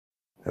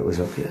It was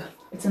up here.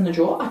 It's in the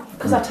drawer,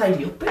 because I tied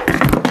you up.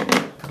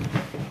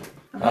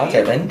 I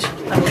didn't.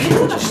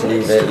 Just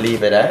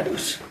leave it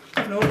out.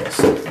 I've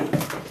noticed.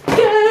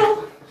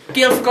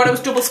 Gail forgot it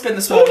was double spin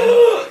this morning.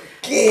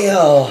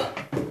 Gail!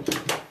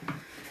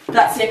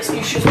 That's the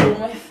excuse she's going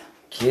with.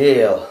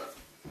 Gail.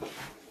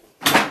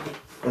 I'm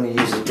going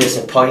to use a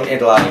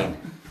disappointed line.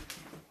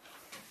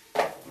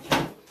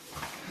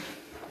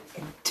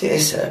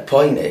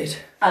 Disappointed?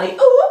 Ali,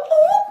 ooh.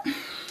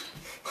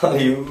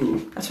 Ali,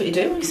 ooh. That's what you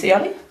do when you see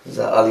Ali. Is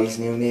that Ali's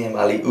new name?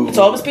 Ali, ooh. It's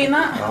always been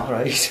that.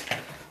 Alright.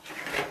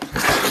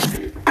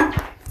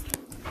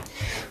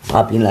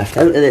 I've been left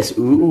out of this.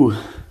 Ooh.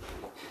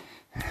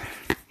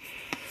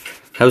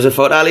 How's the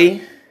foot,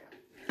 Ali?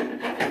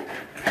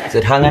 Is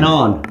it hanging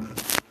on?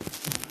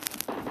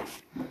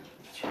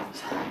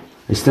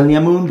 Is still in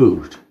your moon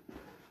boot?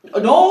 Oh,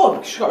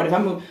 no, she got rid of her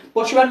moon.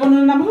 What, she went running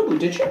in her moon boot,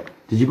 did she?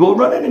 Did you go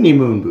running in your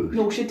moon boot?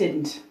 No, she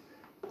didn't.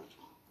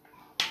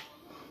 I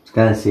was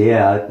gonna say,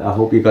 I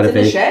hope you got a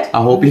video.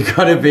 I hope you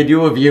got a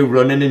video of you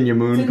running in your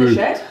moon boot. It's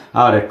in the shed.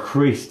 I would have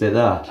creased at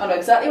that. I know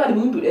exactly where the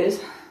moon boot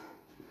is.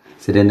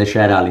 Is it in the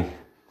shed, Ali?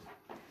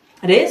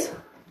 It is.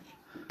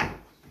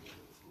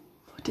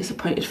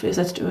 Disappointed face,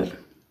 let's do it.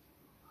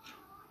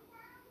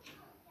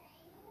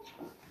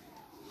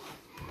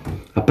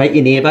 I bet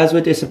your neighbours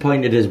were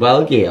disappointed as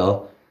well,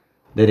 Gail,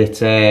 that it's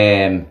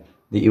that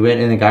you went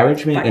in the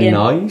garage making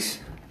noise.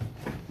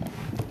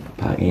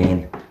 Back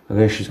in. I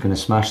guess she's gonna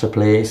smash the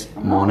place.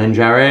 Morning,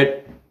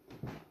 Jared.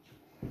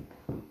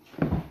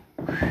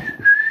 I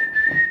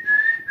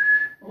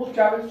hope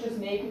Jared's just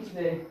naked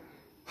today.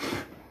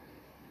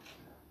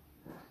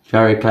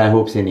 Jared, Claire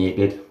hopes you're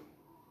naked.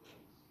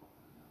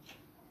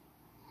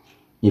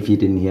 If you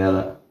didn't hear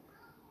that.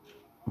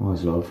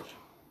 Always love.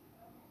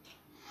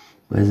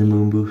 Where's the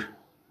moon boot?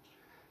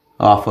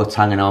 Oh, foot's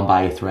hanging on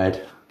by a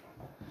thread.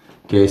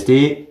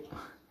 Kirsty,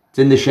 it's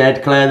in the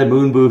shed, Claire, the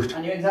moon boot.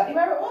 I knew exactly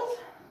where it was.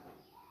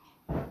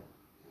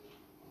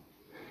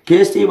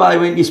 Kirsty, why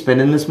weren't you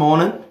spinning this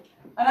morning?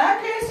 And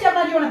Kirsty, I've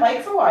had you on a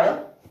bike for a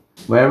while.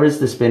 Where is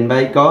the spin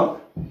bike gone?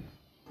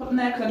 Put them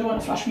there because I don't want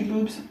to flash me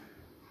boobs.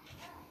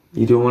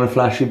 You don't want to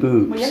flash your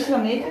boobs? Well, yes, because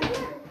I'm naked.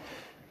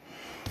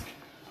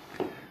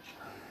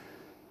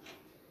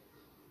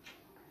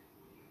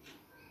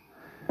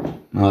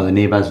 Oh, the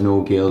neighbours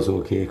know Gail's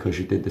okay because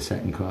she did the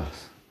second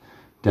class.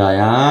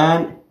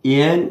 Diane,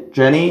 Ian,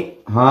 Jenny,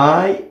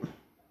 hi.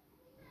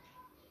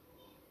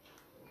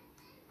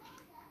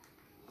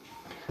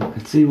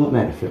 Let's see what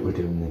benefit we're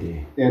doing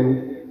today.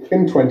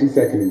 In 20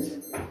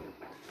 seconds.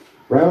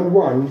 Round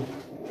 1,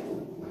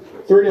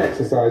 3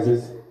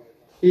 exercises,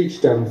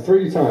 each done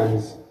 3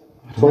 times.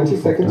 20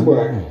 seconds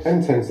work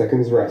and 10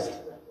 seconds rest.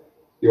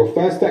 Your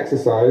first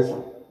exercise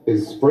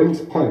is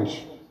sprint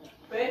punch.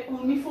 Wait,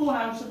 move me 4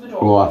 out of the door.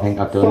 Oh, I think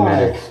I've done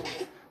medic.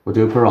 We'll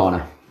do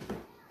piranha.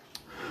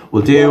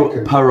 We'll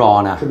do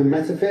piranha. To the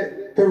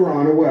MetaFit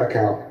Piranha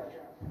workout.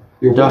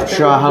 Not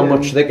sure how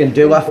much they can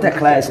do after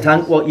Claire's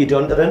tank. What you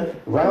done to them?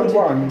 Round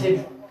 1,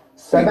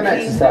 7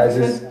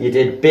 exercises. You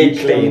did big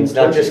cleans,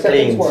 not just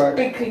cleans.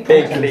 Big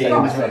cleans.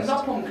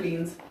 Not pump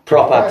cleans.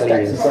 Proper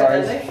cleans.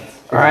 Exercise.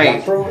 Right.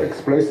 Lateral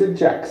explosive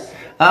jacks.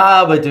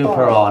 We'll do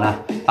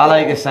piranha. I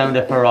like the sound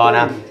of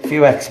piranha. A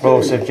few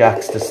explosive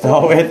jacks to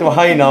start with,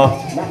 why not?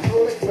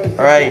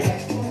 Right.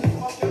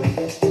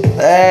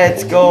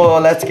 Let's go,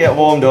 let's get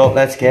warmed up,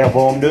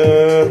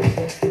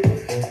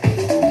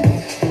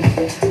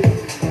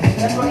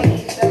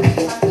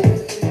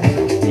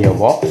 You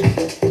what?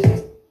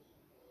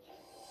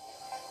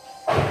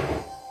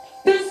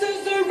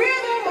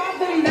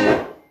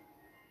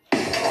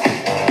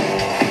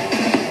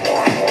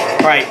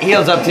 Right,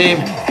 heels up team.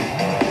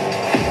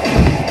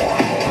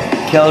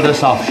 Killed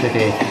us off, she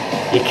did.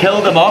 You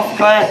killed them off,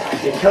 Claire.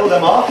 You killed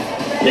them off.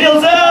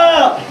 Heels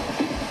up!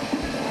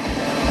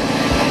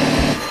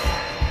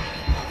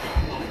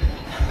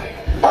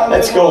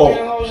 Let's go.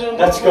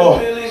 Let's go.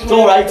 It's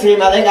alright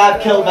team, I think I've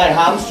killed my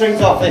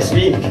hamstrings off this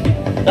week.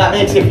 That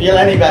makes you feel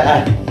any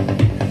better.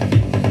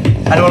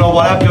 I don't know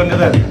what I've done to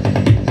them.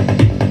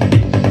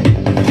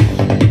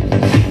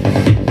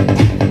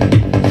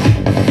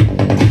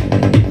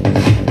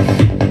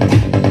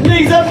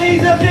 Knees up,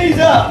 knees up, knees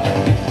up!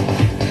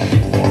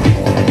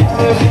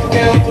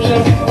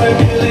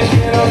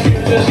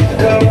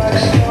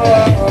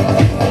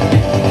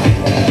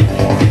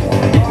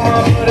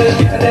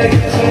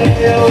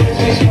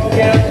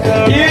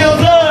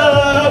 Heels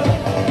up!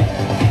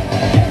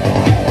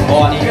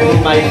 Oh, I need to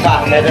move my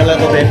back head a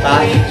little bit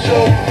back.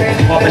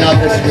 Popping up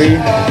the screen.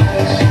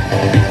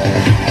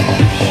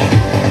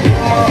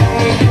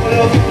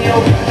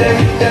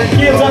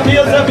 Heels up,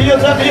 heels up,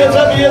 heels up, heels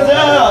up, heels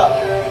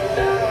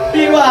up!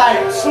 Be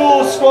wide,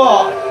 slow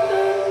squat.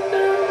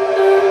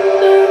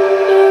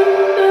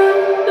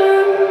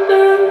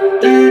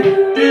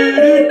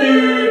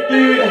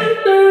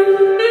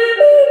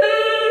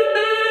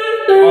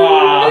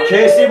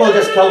 Casey will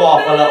just kill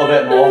off a little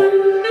bit more.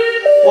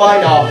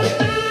 Why not?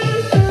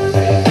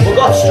 We've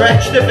got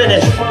stretch to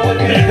finish.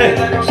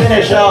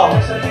 Finish off.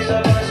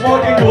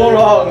 What can go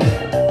wrong?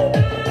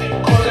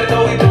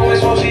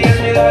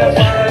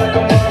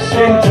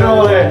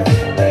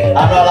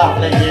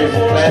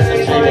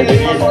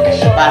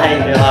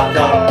 behind your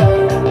laptop.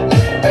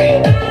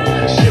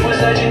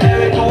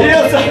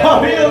 Heels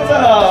up, heels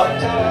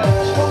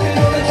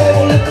up.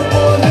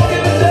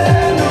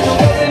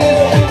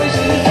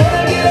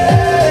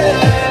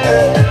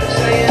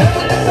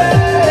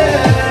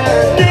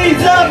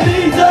 Knees up,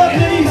 knees up,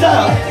 knees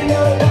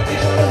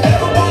up.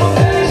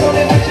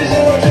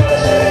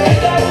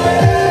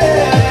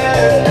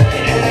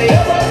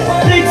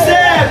 Big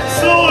step,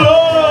 slow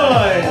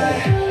line.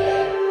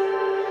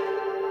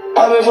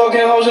 I've been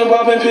fucking hoes and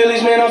popping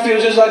pillies, man, I feel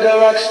just like a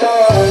rock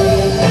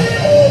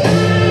star.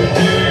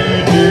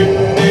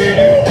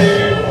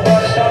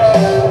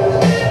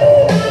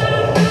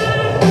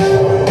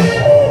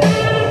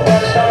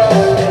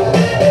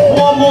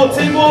 One more,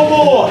 team, one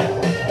more.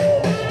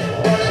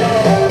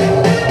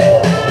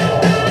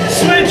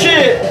 Switch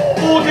it,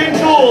 full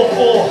control,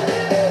 four.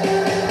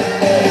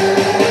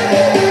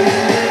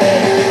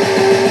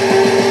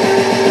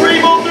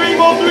 Three more, three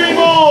more, three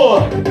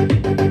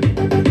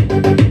more.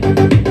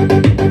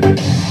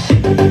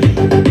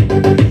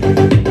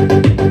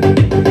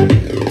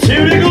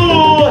 Two to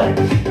go.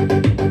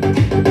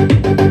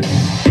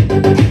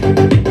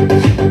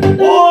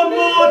 One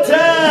more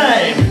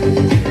time.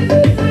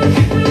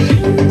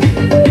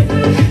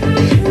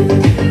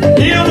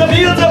 Heels up,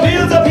 heels up,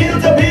 heels up,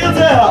 heels up, heels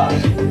up.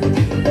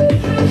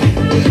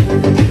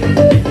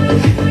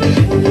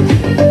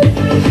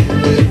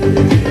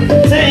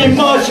 Team,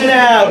 marching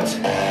out.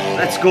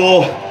 Let's go,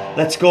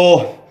 let's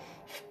go.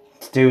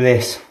 Let's do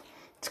this.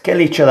 Let's kill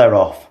each other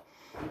off.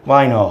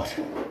 Why not?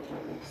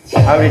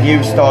 How did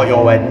you start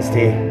your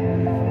Wednesday?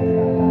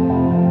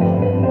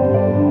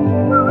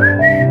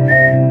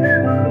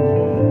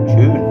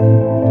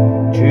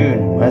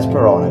 June, where's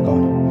Piranha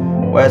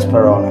gone? Where's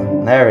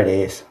Piranha? There it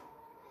is.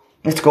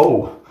 Let's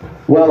go.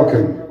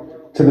 Welcome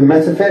to the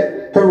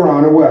MetaFit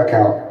Piranha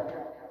workout.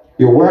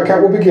 Your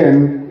workout will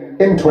begin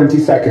in 20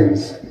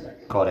 seconds.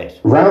 Got it.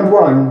 Round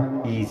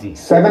 1, Easy.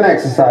 7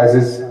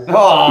 exercises,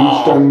 Oh,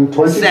 each done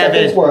 20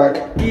 seconds work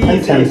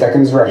and 10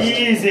 seconds rest.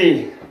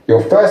 Easy.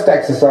 Your first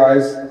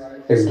exercise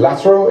is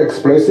lateral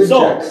explosive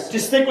So, jacks.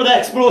 just stick with the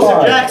explosive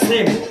 5, jacks,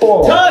 team.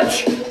 4,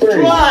 Touch, 3,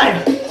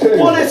 drive, 2,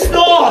 want it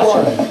start.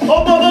 1. Up,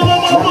 up, up,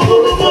 up, up,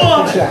 up,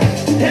 up, up.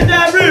 Jacks. Hit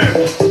that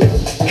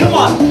roof. Come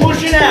on,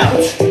 push it out.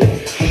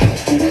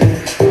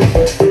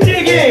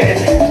 Dig in.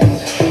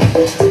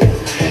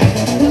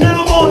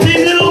 Little more,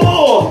 team, little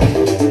more.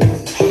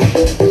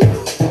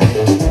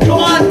 Come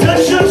on,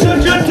 touch, touch,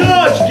 touch, touch,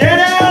 touch. Get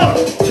out.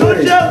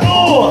 Touch that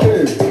floor. 2,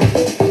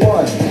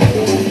 1.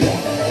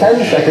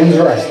 10 seconds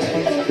rest.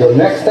 Your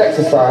next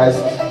exercise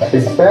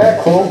is bear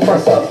crawl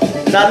press up.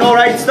 Is that an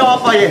alright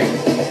start for you?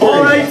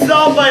 Alright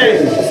start for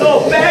you.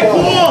 So back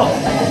crawl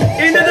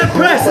into the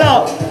press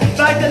up.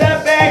 Back to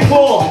that back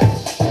crawl.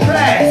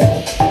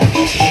 Press.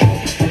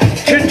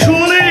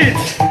 Control it.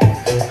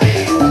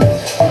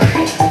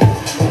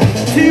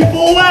 2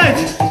 forward.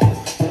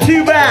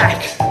 2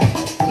 back.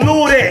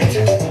 Load it.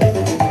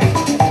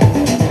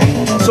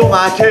 So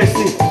my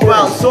Kirsty.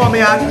 Well, so my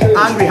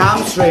angry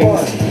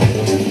hamstrings.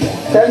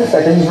 10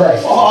 seconds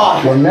rest.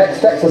 Oh. Your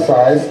next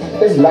exercise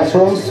is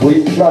lateral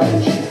sweep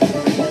lunge.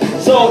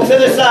 So to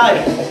the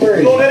side.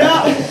 3, Load it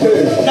up.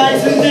 2,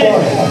 Nice and deep.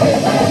 1.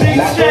 Big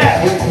Lateral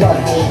step. sweep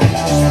lunge.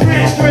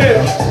 Straight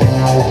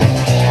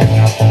through.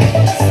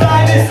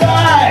 Side to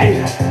side.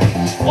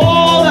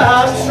 All the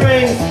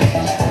hamstrings.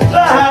 The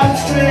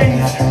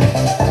hamstrings.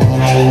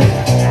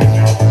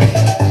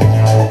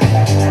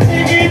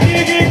 Dig it,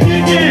 dig it,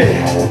 dig it.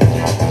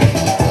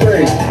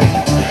 3,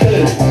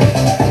 2,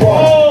 1.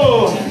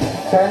 Oh.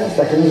 10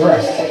 seconds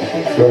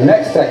rest. Your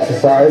next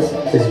exercise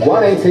is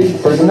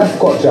 180 prisoner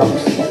squat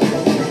jumps.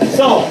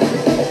 So,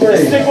 3,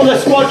 stick with the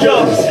squat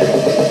jumps.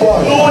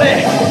 1. Load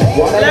it.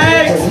 180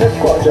 Legs. prisoner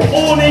squat jumps.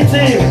 Only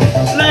team.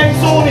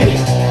 Legs only.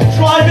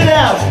 Drive it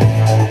out.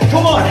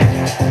 Come on.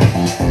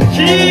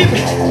 Keep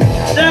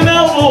them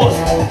elbows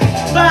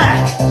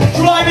back.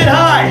 Drive it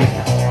high.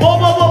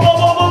 Up, up, up, up,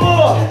 up, up,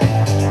 up.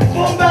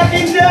 Boom,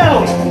 backing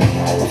down.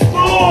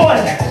 Spoon.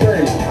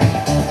 3,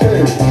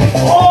 2,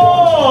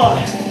 Oh.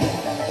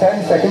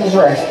 10 seconds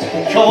rest.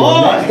 Come Your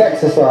on. next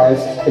exercise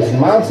is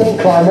mountain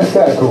climber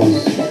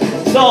circles.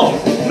 So,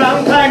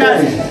 mountain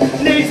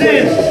climbers. Knees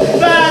in.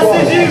 Fast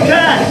as you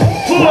can.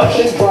 Push.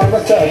 Mountain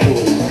climber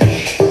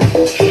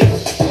circles.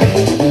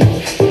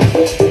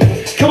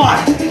 Come on.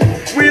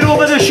 Wheel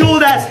over the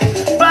shoulders.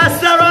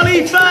 Faster,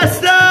 Ollie,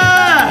 faster.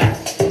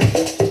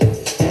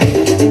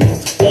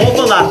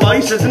 Awful that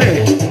voice, isn't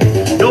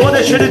it? Know what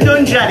they should have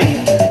done,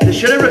 Jenny? They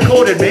should have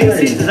recorded me,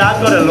 since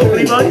I've got a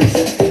lovely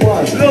voice.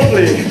 1.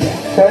 Lovely.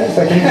 10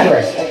 seconds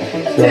rest.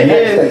 Your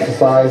next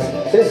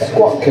exercise is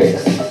squat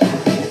kicks.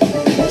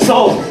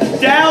 So,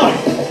 down.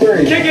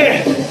 3, Kick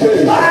it.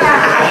 2,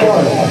 Ah!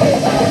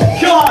 1.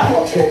 Come on.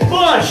 Squat kick.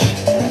 Push.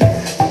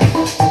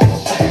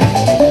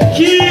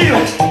 Keep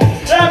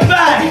that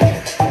back.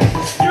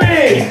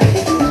 Straight.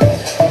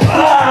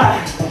 Ah.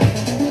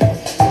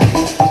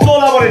 That's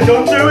all I would have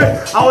done to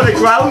it. I would have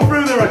ground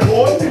through the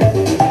recording.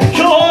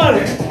 Come on. A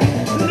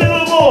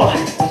little more.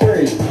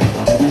 3,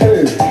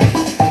 2,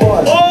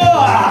 1.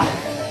 Oh.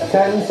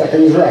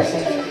 seconds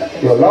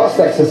rest. Your last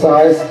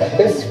exercise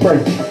is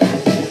sprint.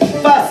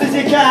 Fast as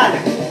you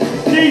can.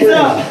 Knees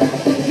up.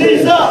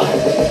 Knees up.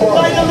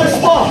 Right on the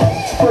spot.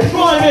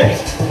 Drive it.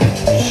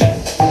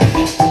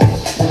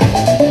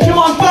 Come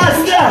on,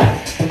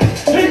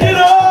 faster. Pick it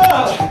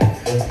up.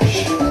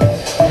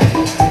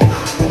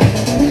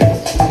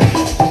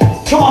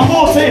 Come on,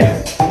 more team.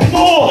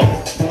 More.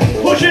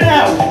 Push it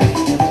out.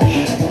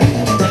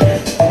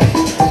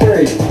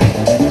 3,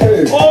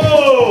 2,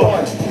 Oh.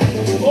 1.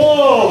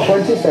 Oh.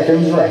 20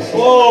 seconds rest.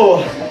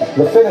 Oh.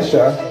 The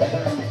finisher.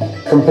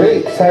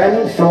 Complete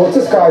 10 floor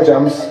to sky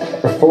jumps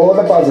before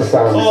the buzzer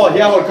sounds. Oh,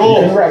 yeah, we'll You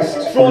can go. rest.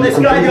 Floor when to you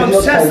sky complete jumps,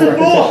 your chest 10 to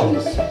floor.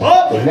 repetitions.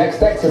 Up. The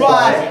next exercise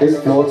Right. is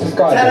floor to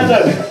sky 10 of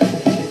jumps. them.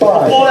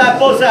 5, Before that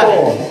buzzer.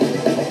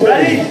 4,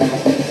 Ready?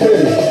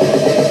 2,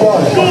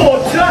 1.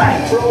 Go, try.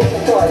 Floor to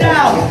sky jumps.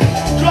 Down.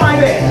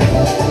 Drive it.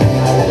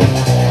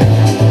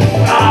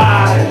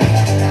 Ah.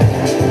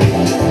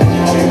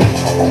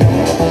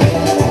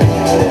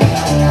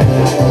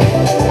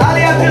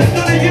 Ali, I've just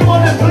done a you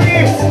on the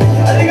police.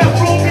 I think I've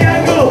broke the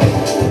ankle.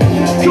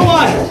 Come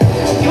on.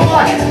 Come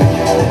on.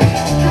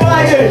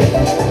 Drive it.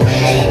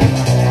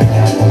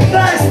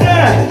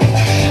 Faster.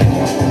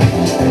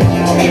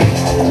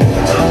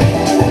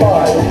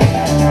 5,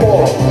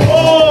 4,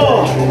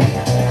 Oh.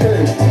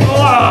 2,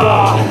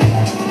 Ah.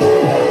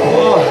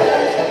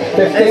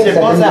 15 That's your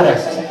seconds buzzer.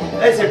 rest.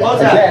 That's your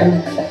buzzer.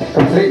 Again,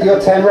 complete your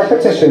 10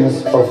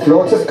 repetitions of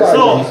floor to sky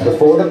So, jumps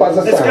before the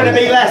buzzer It's going to sounds.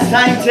 be less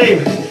time, team.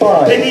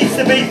 5, It needs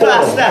to be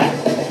faster.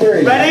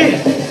 3, Ready?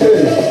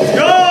 2,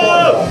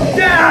 Go!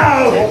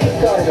 Down! floor to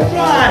sky jumps.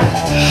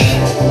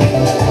 Run!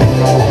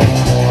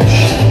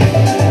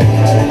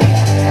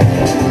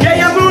 Get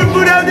your moon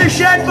boot out the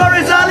shed for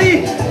us,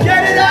 Ali!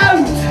 Get it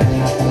out!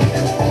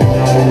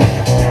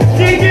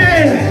 Dig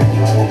in!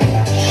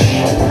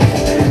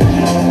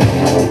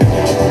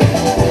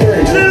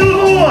 3, Little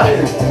more!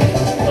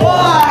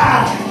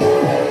 Ah!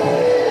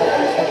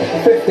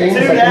 15 Two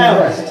seconds down.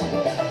 rest.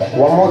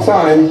 One more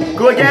time.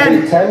 Go again.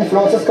 Complete 10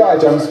 floor to sky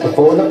jumps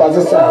before the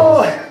buzzer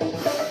Oh!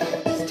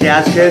 sounds.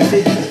 Diaz,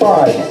 Kirsty.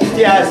 5,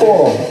 Diaz.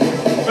 4,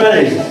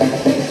 Ready?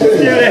 2, Do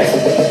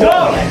this.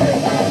 Go!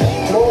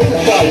 floor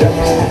to sky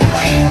jumps.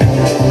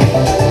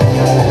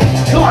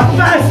 Come on,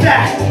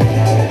 faster!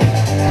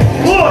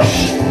 Push!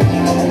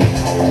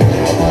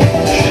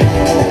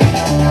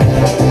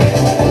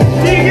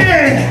 Dig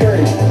in!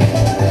 3,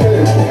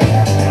 2,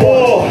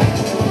 4.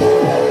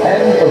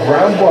 end of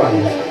round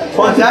 1.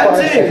 What's that, 25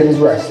 team? seconds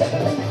rest.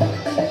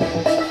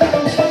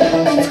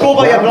 Let's go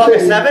by your Round block of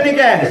 2, 7 The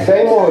again.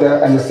 same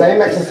order and the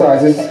same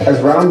exercises as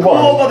round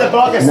 1. Go by the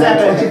block of Now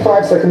 7.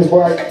 25 seconds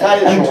work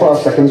Tight and short.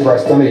 12 seconds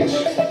rest on each.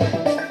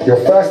 Your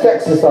first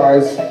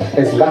exercise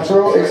is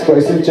lateral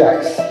explosive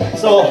jacks.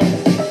 So,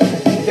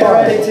 get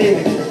ready,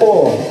 team.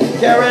 4,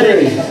 Get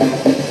ready. 3,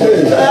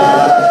 2, 1.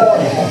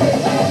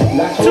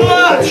 Lateral Too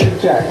much.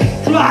 explosive jack.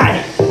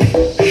 Drive!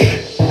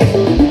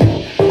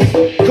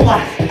 Come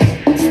on.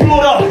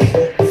 Explode up.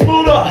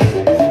 Explode up.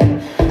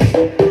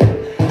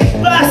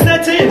 Faster,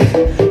 team.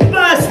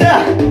 Faster.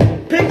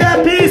 Pick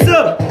that piece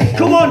up.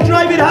 Come on,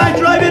 drive it high,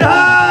 drive it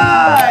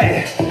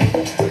high.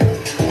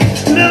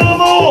 Little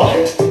more.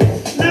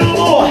 Little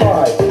more.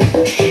 5,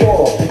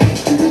 4,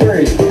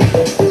 3,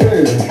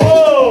 2,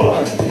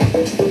 Oh.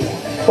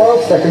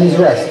 12 seconds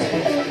rest.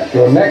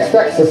 Your next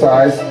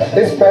exercise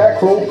is bear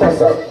crawl press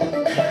up.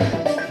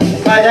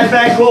 Right then,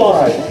 back call.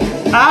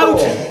 5, Out.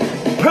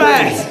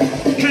 Press.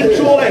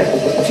 Control it.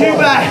 2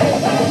 back.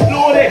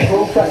 Load it.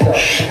 crawl press up.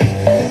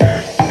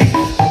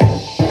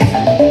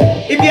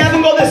 If you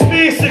haven't got the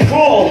space to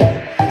crawl,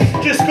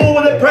 just go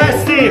with the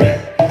press, team.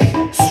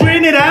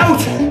 Straighten it out.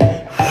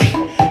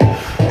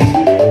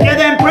 Get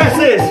them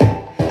presses.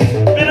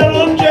 Bit of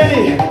love,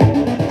 Jenny.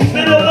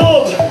 Bit of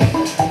love.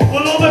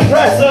 We'll love and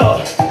press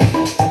up.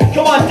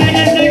 Come on, dig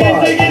in, dig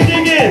in, dig in,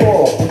 dig in.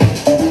 4,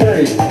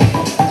 3,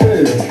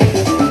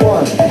 2,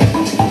 1.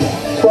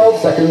 12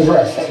 seconds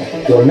rest.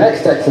 Your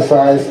next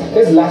exercise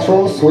is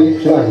lateral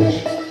sweep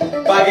lunge.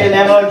 Back in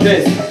them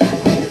lunges.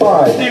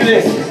 5, Do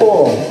this.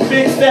 4,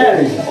 Big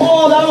step.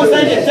 Oh, that was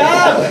like a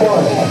dab. 1.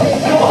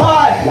 Come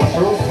on.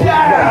 Lateral sweep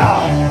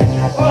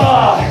Yeah.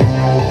 Oh.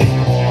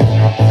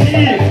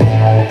 Keep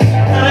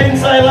that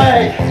inside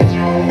leg.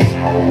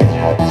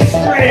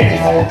 Straight.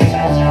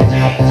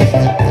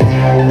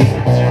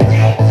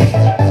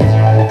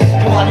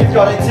 Come on, you've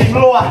got it, team.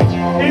 Lower.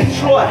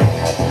 Intro.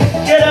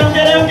 Get down,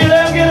 get down, get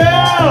down, get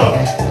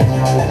down.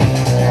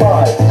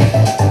 5,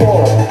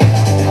 4,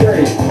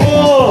 3,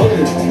 Oh.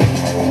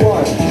 2,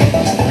 1.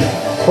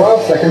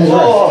 12 seconds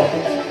rest.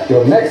 Oh.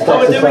 Your next How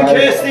we doing,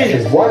 exercise Kirsty?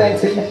 is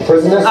 180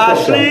 prisoner squat jump.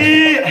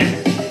 Ashley.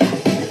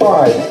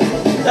 5,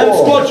 Them 4,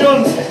 squat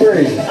jumps.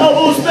 3,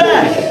 Elbows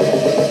back.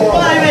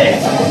 5 it.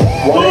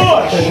 180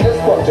 Push. prisoner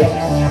squat jump.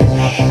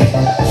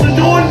 So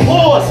don't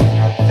pause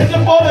at the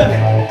bottom.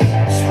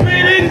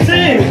 Straight in,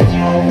 team.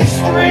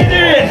 Straight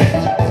in.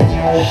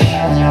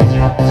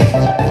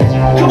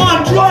 Come on,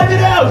 drive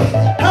it out.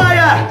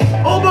 Higher.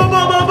 Up, up,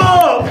 up, up,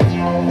 up.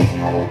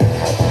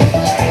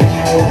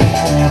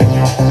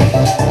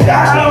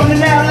 Down and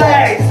down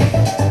leg.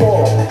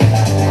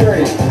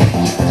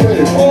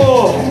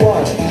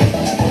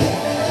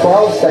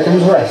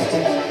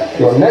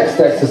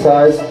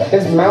 exercise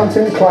is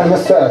mountain climber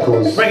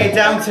circles. Bring it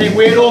down, team.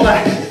 We're over.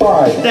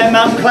 5. They're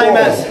mountain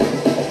climbers.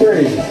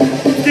 3.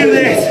 Do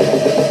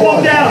this.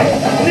 Walk down.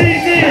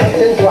 Knees in.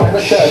 Mountain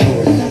climber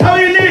circles. How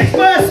are your knees,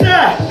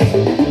 faster?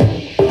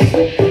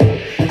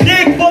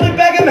 Nick for the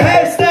Beckham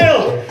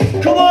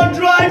hairstyle. Come on,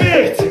 drive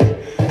it.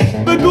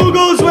 The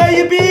Googles, where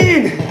you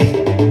been?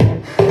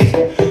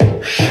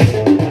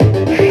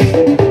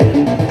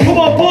 Come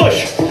on, push,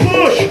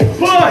 push,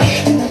 push.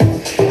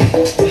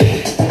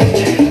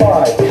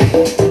 5,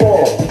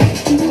 4,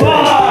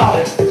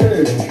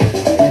 2,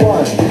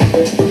 1.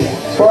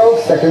 12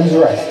 seconds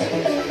rest.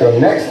 Your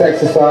next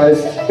exercise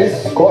is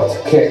squat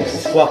kicks.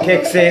 Squat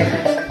kicks in.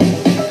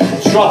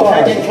 Drop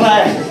 5, leg in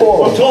Claire. 4,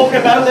 We'll talk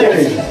about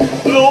this.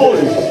 3, Lord.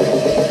 2,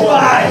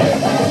 5.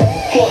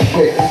 Squat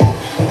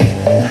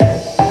kicks.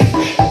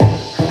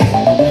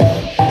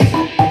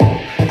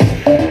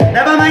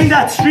 Never mind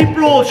that street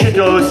brawl she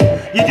does.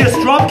 You just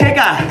drop kick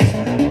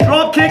her.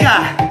 Drop kick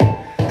her.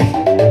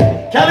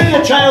 Kelly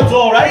the child's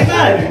alright,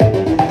 man.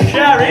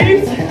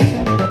 Sherry's.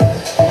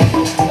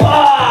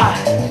 Ah.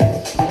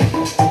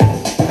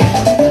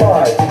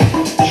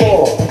 5,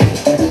 4,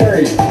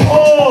 3,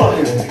 Oh.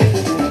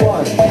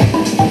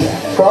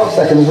 1. 12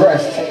 seconds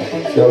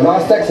rest. Your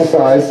last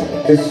exercise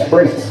is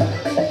sprints.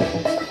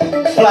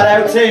 Flat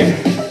out, team.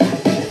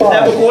 5,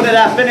 Then we'll go to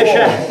that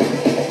finisher.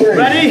 4, 3,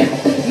 Ready?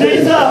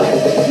 Knees up.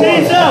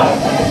 Knees up.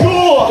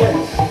 Go.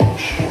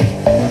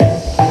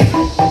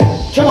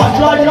 Come on,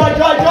 drive, drive,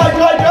 drive, drive,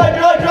 drive, drive,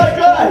 drive, drive,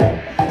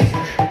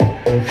 drive.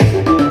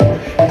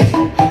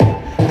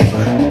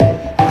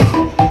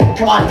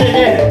 Come on, dig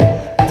in.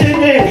 Dig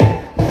in.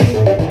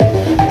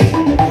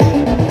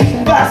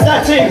 Faster,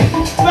 team.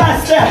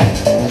 Faster.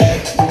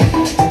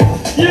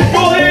 You've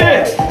got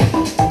it.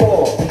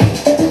 4,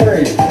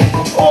 3,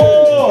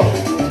 Oh.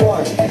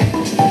 1.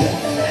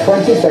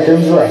 20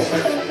 seconds rest.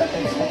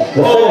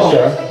 The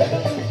finisher.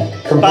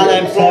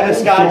 Balance, floor to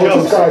sky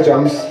jumps. sky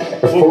jumps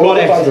before We've got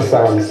the it. buzzer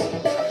sounds.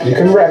 You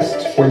can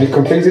rest when you've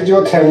completed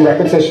your 10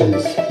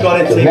 repetitions.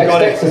 Got it, The team, next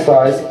got it.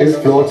 exercise is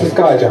floor to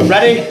sky jump.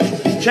 Ready?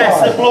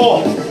 Chest to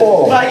floor.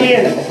 4, Back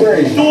in.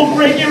 3, Don't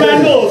break your 2,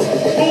 ankles.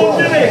 Don't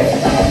do it.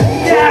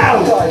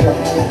 Down. Sky jump.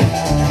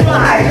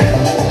 Drive.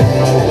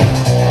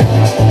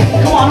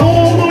 Come on,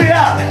 all the way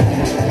up.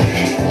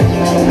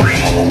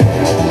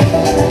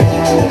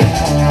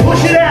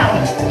 Push it out.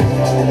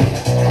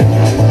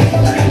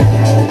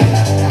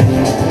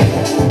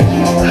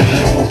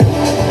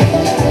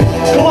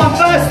 Come on,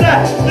 faster.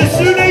 The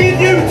sooner you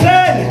do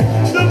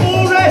 10, the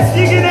more rest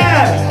you can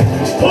have.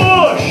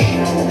 Push.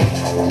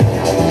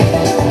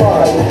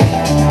 5,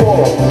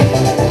 4,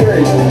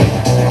 3,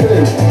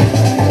 2,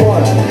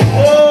 1.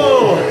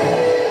 Oh.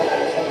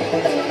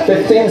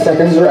 15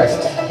 seconds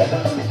rest.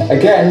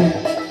 Again,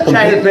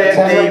 complete your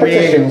 10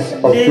 repetitions of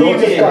floor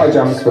to sky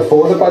jumps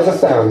before the buzzer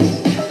sounds.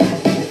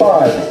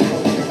 5,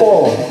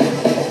 4,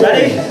 3,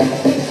 Ready?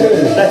 2,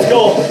 Let's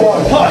go.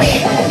 1.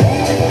 Push.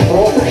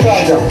 Floor to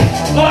sky jump.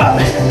 Up.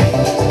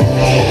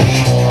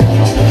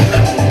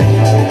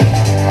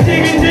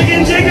 Dig in, dig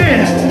in, dig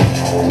in.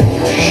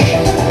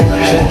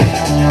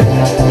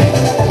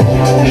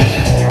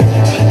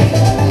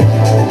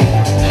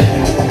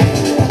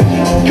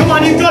 Come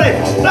on, you've got it.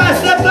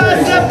 Faster,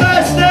 faster,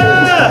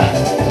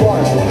 faster.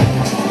 1.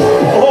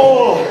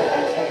 Oh,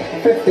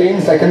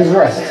 15 seconds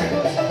rest.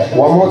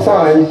 One more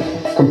time.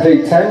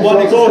 Complete 10 One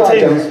to floor go, to sky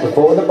team. jumps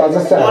before the buzzer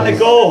sounds. on the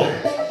go.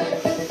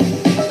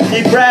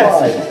 Deep breath.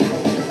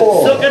 5,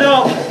 4, Suck it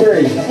up.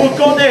 3, We've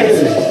got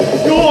this.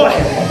 Go.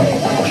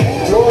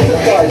 floor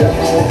to sky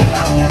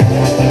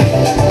jumps.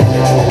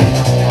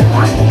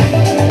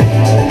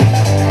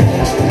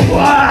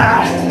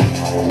 Ah.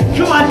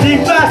 Come on, team,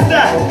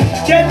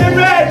 faster. Get the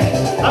red.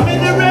 I'm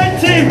in the red,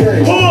 team.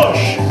 3,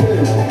 Push.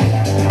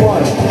 2,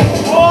 1.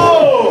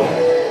 Oh.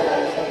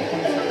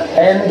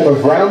 End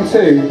of round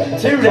 2.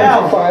 2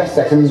 down. 25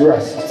 seconds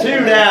rest.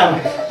 2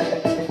 down.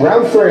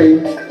 Round 3,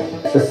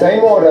 the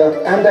same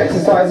order and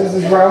exercises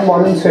as round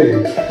 1 and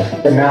 2,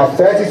 but now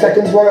 30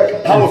 seconds work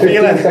How and we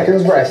 15 feeling?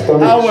 seconds rest on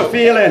How each. we're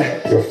feeling?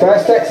 Your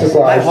first My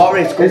exercise heart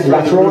rate's going is through the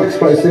lateral roof.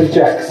 explosive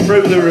jacks.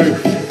 Through the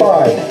roof.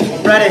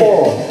 5, Ready?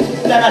 4,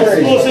 Then 3,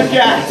 explosive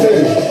jack. 2,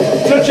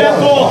 Touch that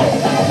ball.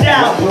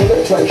 Down. lateral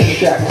explosive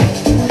jacks.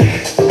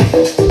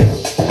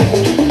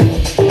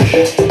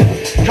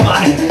 Come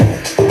on.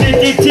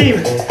 Dig,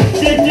 team.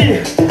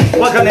 Dig.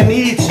 We're gonna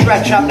need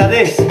stretch after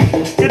this.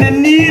 Gonna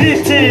need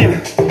it,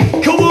 team.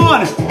 Come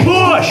on.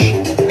 Push.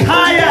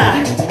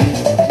 Higher.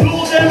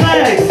 Roll them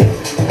legs.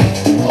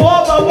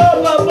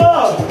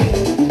 Up.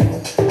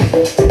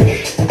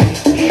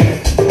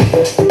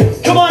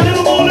 Come on,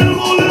 little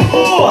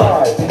more.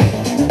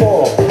 5,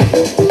 4,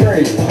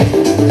 3,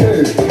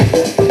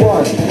 2,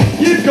 1.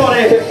 You've got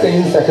it.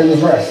 15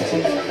 seconds rest.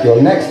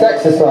 Your next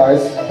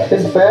exercise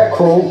is bear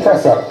crawl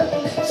press up.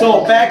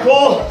 So, bear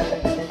crawl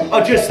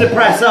or just the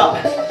press up?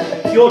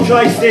 Your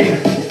choice, team.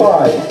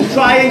 5,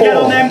 Try and get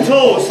on them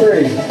toes.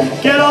 3,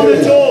 Get on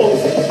the toes.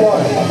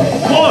 1.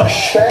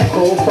 Push. Bear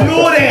crawl press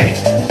Load up. it.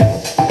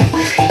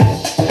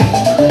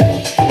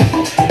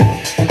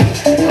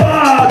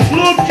 Ah,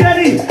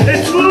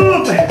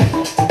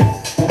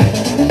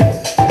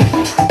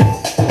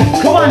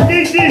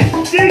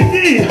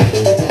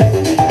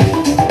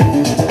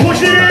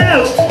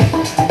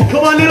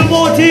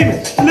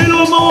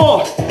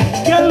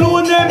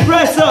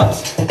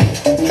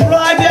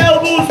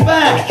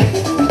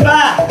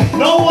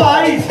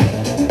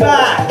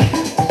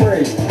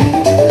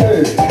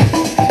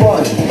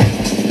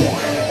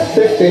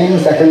 15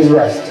 seconds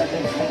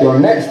rest. Your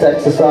next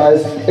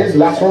exercise is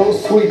lateral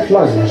sweep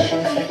lunge.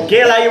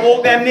 Gail, how you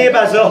walk them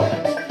neighbours up.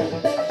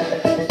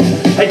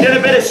 I did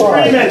a bit of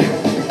screaming.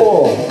 5,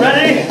 4,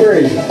 Ready?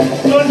 3,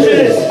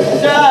 Lunges.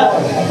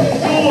 Down.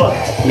 Forward.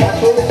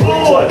 lateral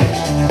Forward.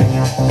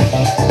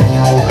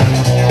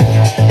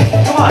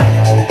 Come on.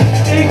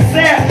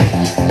 Except.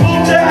 Pull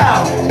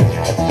down.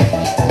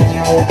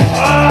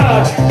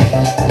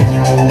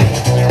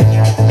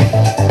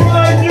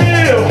 Right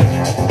through.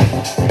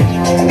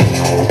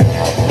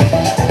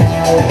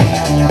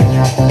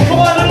 Come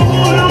on, little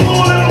more, little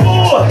more, little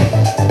more.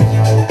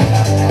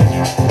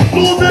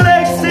 Pull the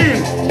legs, team.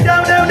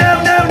 Down, down,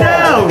 down, down,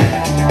 down.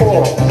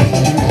 4,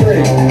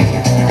 3, 2,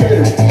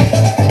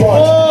 1.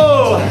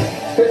 Oh.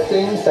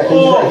 15 seconds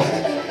Oh. rest.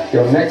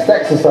 Your next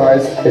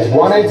exercise is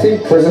 180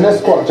 prisoner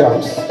squat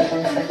jumps.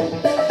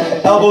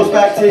 Elbows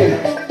back, team.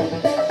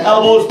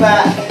 Elbows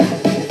back.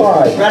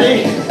 5,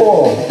 Ready?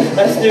 4,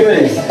 Let's do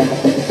this.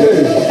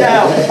 2,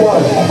 Down.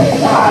 1.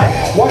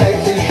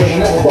 180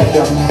 prisoner squat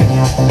jumps.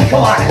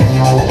 Come on.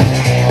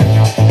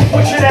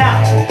 Push it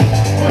out.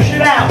 Push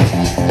it out.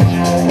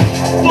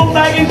 Full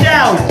bagging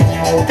down.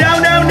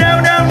 Down, down,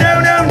 down, down,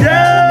 down, down,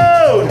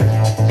 down.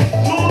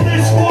 Load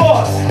the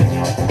squats.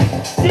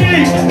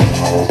 Deep.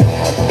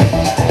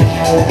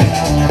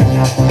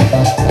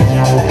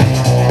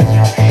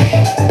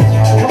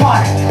 Come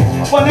on.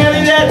 One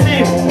nearly there,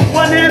 team.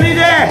 One nearly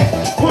there.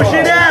 Push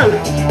it out.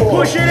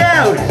 Push it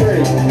out.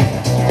 3,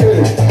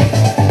 2,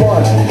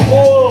 1.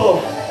 Oh.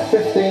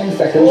 15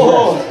 seconds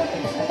Oh. rest.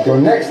 Your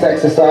next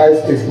exercise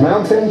is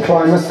mountain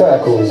climber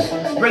circles.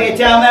 Bring it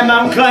down there,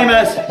 mountain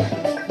climbers.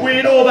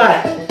 Weight over.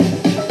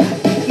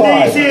 5,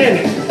 Knees in.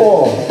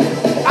 4,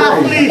 3,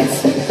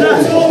 Athletes.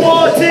 That's one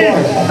more, team.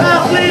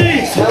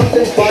 Athletes.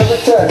 mountain climber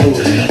circles.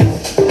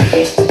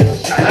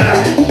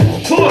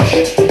 Push.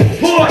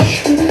 Push.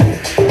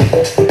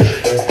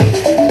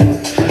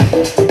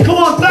 Come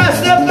on,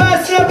 faster,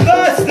 faster,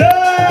 faster.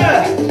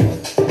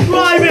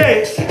 Drive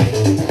it.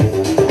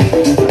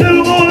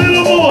 Little more,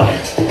 little more.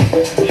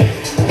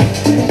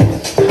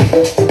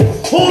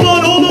 Hold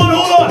on, hold on,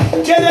 hold on.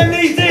 Get them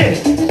knees in.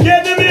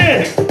 Get them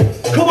in.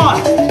 Come on,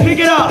 pick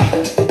it up. 5,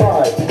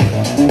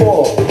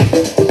 4,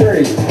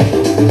 3, 2,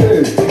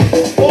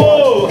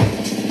 Oh,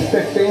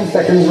 15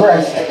 seconds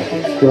rest.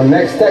 Your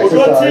next good,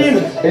 exercise team.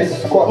 is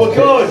squat we're kicks.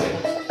 good.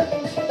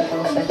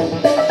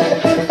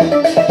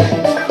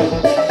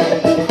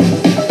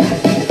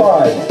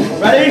 5,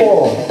 Ready?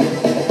 4,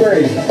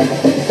 3, 2,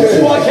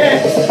 Squat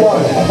kicks.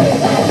 1.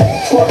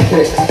 Squat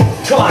kicks.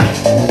 Come on,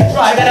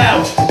 drive it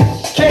out.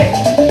 Kick,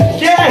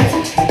 get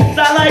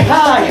that leg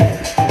high.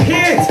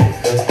 Hit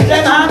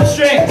them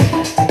hamstrings.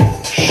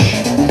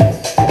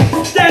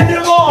 Stand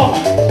them up.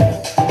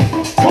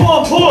 Come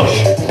on, push,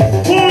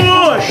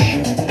 push.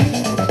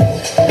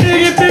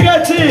 Bigger, bigger,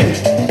 team.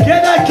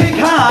 Get that kick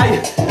high.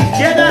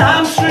 Get that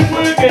hamstring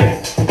working.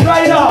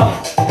 Right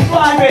up,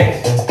 drive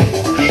it.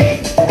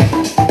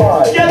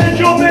 5, Get the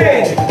jump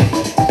in.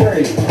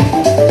 3, 2,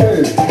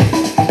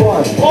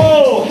 1.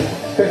 Oh,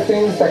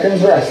 15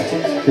 seconds rest.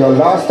 Your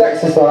last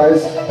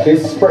exercise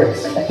is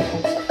sprints.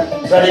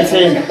 ready,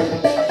 team.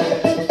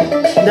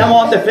 Now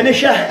on the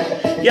finisher.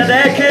 You're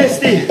there,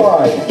 Kirsty.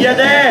 5, You're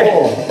there.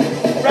 4,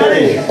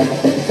 Ready?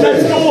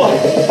 Let's go.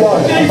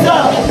 1. Knees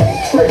up.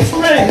 Sprint.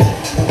 Sprint.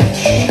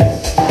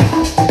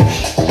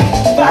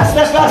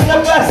 Faster,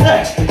 faster, faster.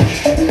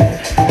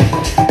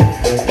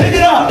 Pick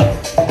it up.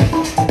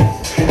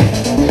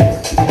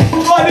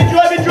 Drive it,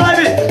 drive it, drive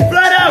it.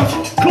 Flat out.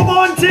 Come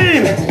on,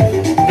 team.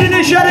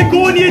 Finish at a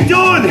go and you're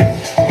done.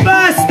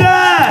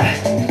 Faster.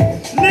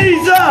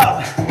 Knees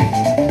up.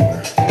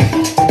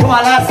 Come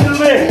on, last little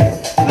bit.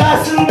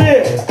 Last little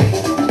bit.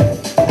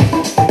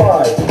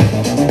 5,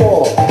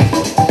 4,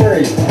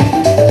 3, 2,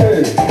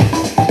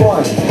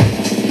 1.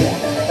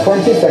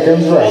 20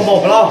 seconds One rest.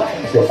 more block.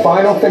 Your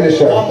final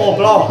finisher. One more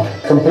block.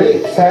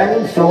 Complete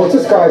 10 floor to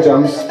sky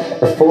jumps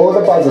before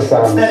the buzzer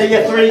sounds. Instead of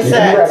your 3 You can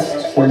sets. rest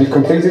when you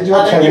completed your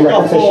And then 10 you've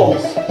got 4.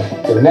 repetitions.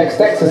 Your next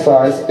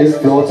exercise is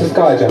floor to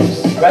sky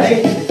jumps.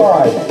 Ready?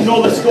 5,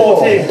 Know the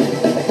score, team.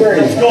 3,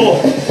 Let's go.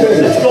 2,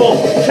 Let's go.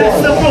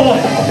 Test the floor.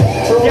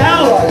 floor to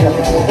Down. sky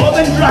jumps. Up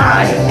and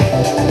dry.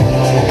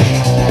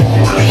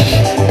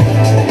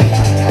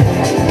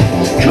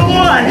 Come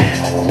on.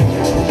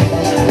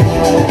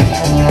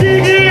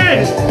 Dig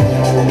in.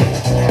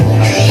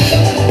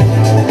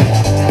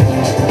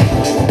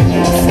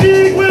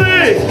 Stick with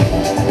it.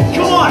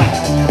 Come on.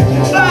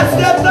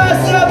 Faster,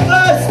 faster,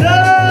 faster.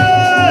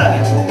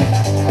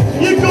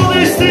 You got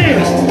this, team.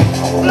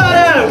 Flat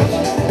out.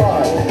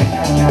 5,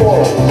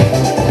 4,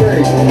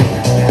 3,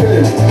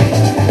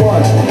 2,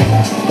 1.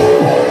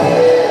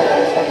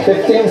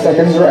 15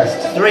 seconds rest.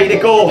 3 to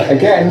go.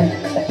 Again,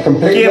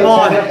 complete Game your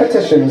on. 10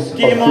 repetitions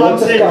Game of floor on,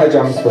 to team. sky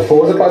jumps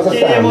before the buzzer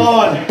Game sounds.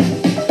 on.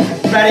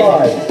 Ready?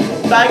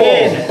 5, Back 4,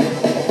 in.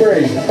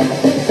 3,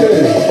 2,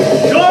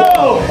 Go.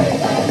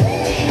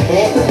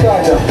 floor to sky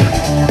jumps.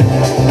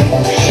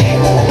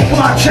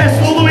 Come on, chest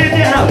all the way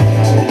down.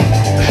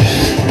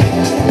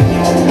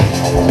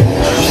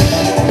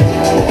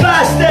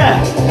 Faster.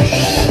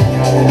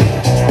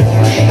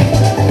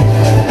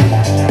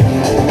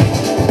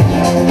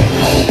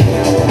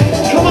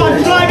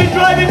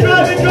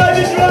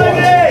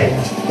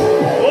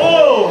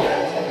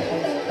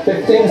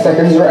 15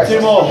 seconds rest. 2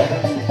 more.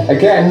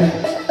 Again,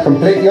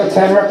 complete your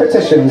 10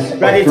 repetitions.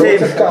 Ready, of floor team?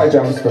 to sky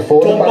jumps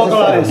before Don't the boggle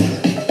buzzer at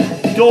sounds.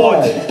 us.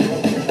 Don't.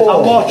 5, 4,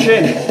 I'm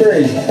watching.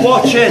 3,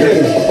 Watching. 2, Do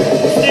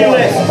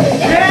this.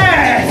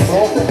 Yes!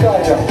 floor to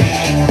sky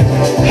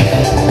jumps.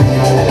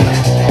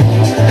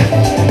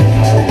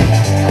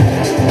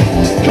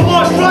 Come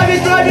on, drive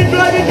it, drive it,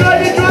 drive it,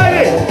 drive it, drive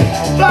it!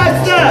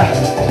 Faster!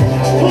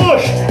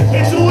 Push!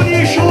 It's only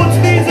a short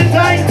speeds and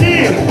time,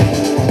 team!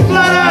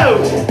 Flat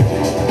out!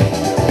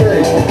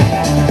 3,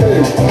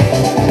 2,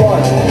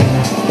 1.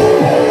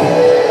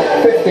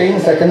 15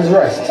 seconds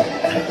rest.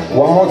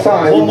 One more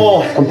time. One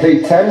more.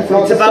 Complete 10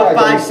 floor It's to about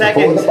sky 5 jumps before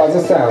seconds. the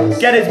buzzer sounds.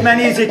 Get as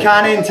many as you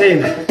can in,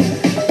 team.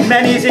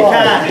 Many as you 5,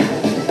 can.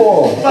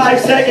 4, 5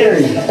 3,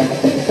 seconds.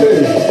 2,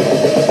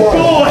 1.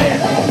 Go!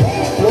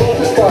 Floor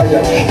to sky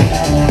jumps.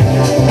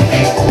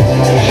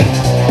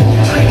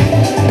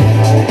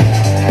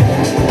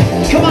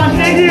 Come on,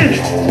 dig in!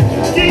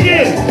 Dig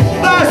in!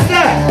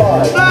 Faster!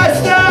 5,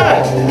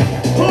 Faster!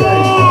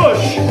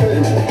 Push! 2,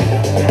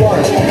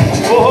 1.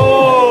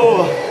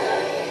 Whoa!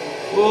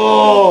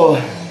 Whoa!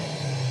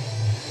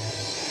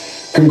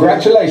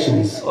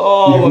 Congratulations.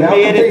 Oh, You've we now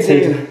made it,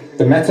 completed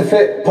the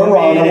MetaFit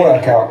Piranha made it.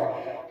 workout.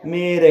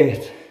 Made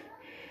it.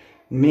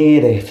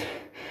 Made it.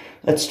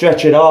 Let's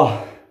stretch it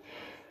off.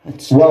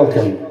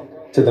 Welcome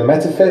to the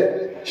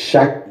MetaFit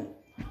Shack.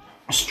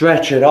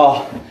 Stretch it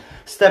off.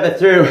 Step it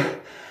through.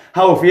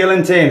 How we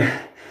feeling, team?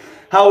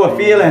 How we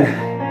feeling?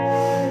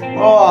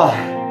 Oh,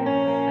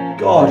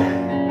 God.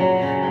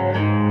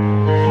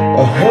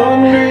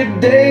 100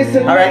 days. I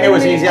reckon it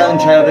was easier than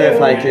childbirth,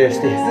 like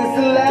Kirsty.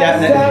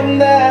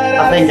 Definitely.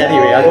 I think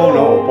anyway, I don't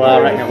know, but I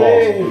reckon it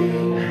was.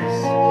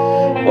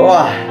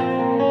 Oh.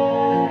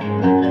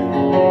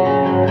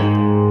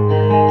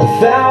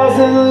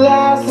 1,000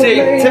 lives. See,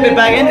 tip it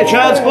back into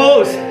child's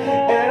pose.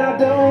 And I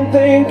don't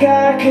think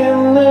I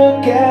can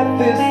look at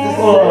this the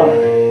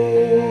same.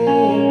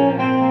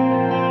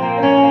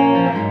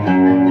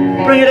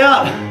 Bring it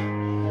up.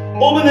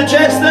 Open the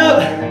chest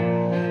up.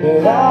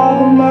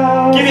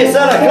 Give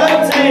yourself a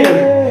clap, team.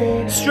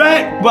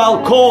 Stretch,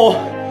 well, core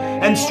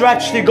and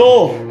stretch to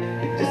go.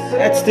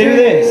 Let's do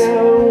this.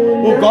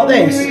 We've got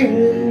this.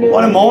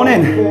 What a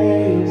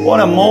morning. What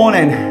a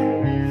morning.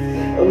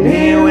 I'm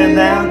here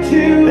without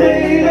you,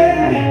 baby.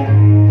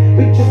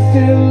 But you're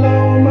still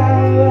on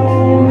my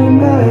lonely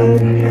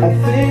mind. I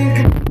think,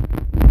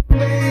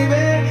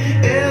 baby,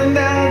 and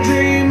I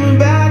dream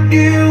about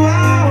you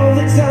all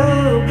the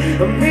time.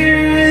 I'm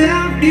here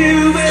without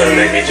you, baby. Don't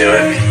make me do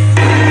it.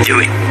 Do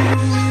it.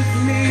 With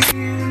me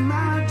in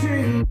my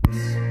dreams.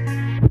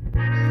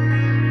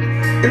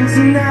 And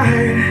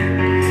tonight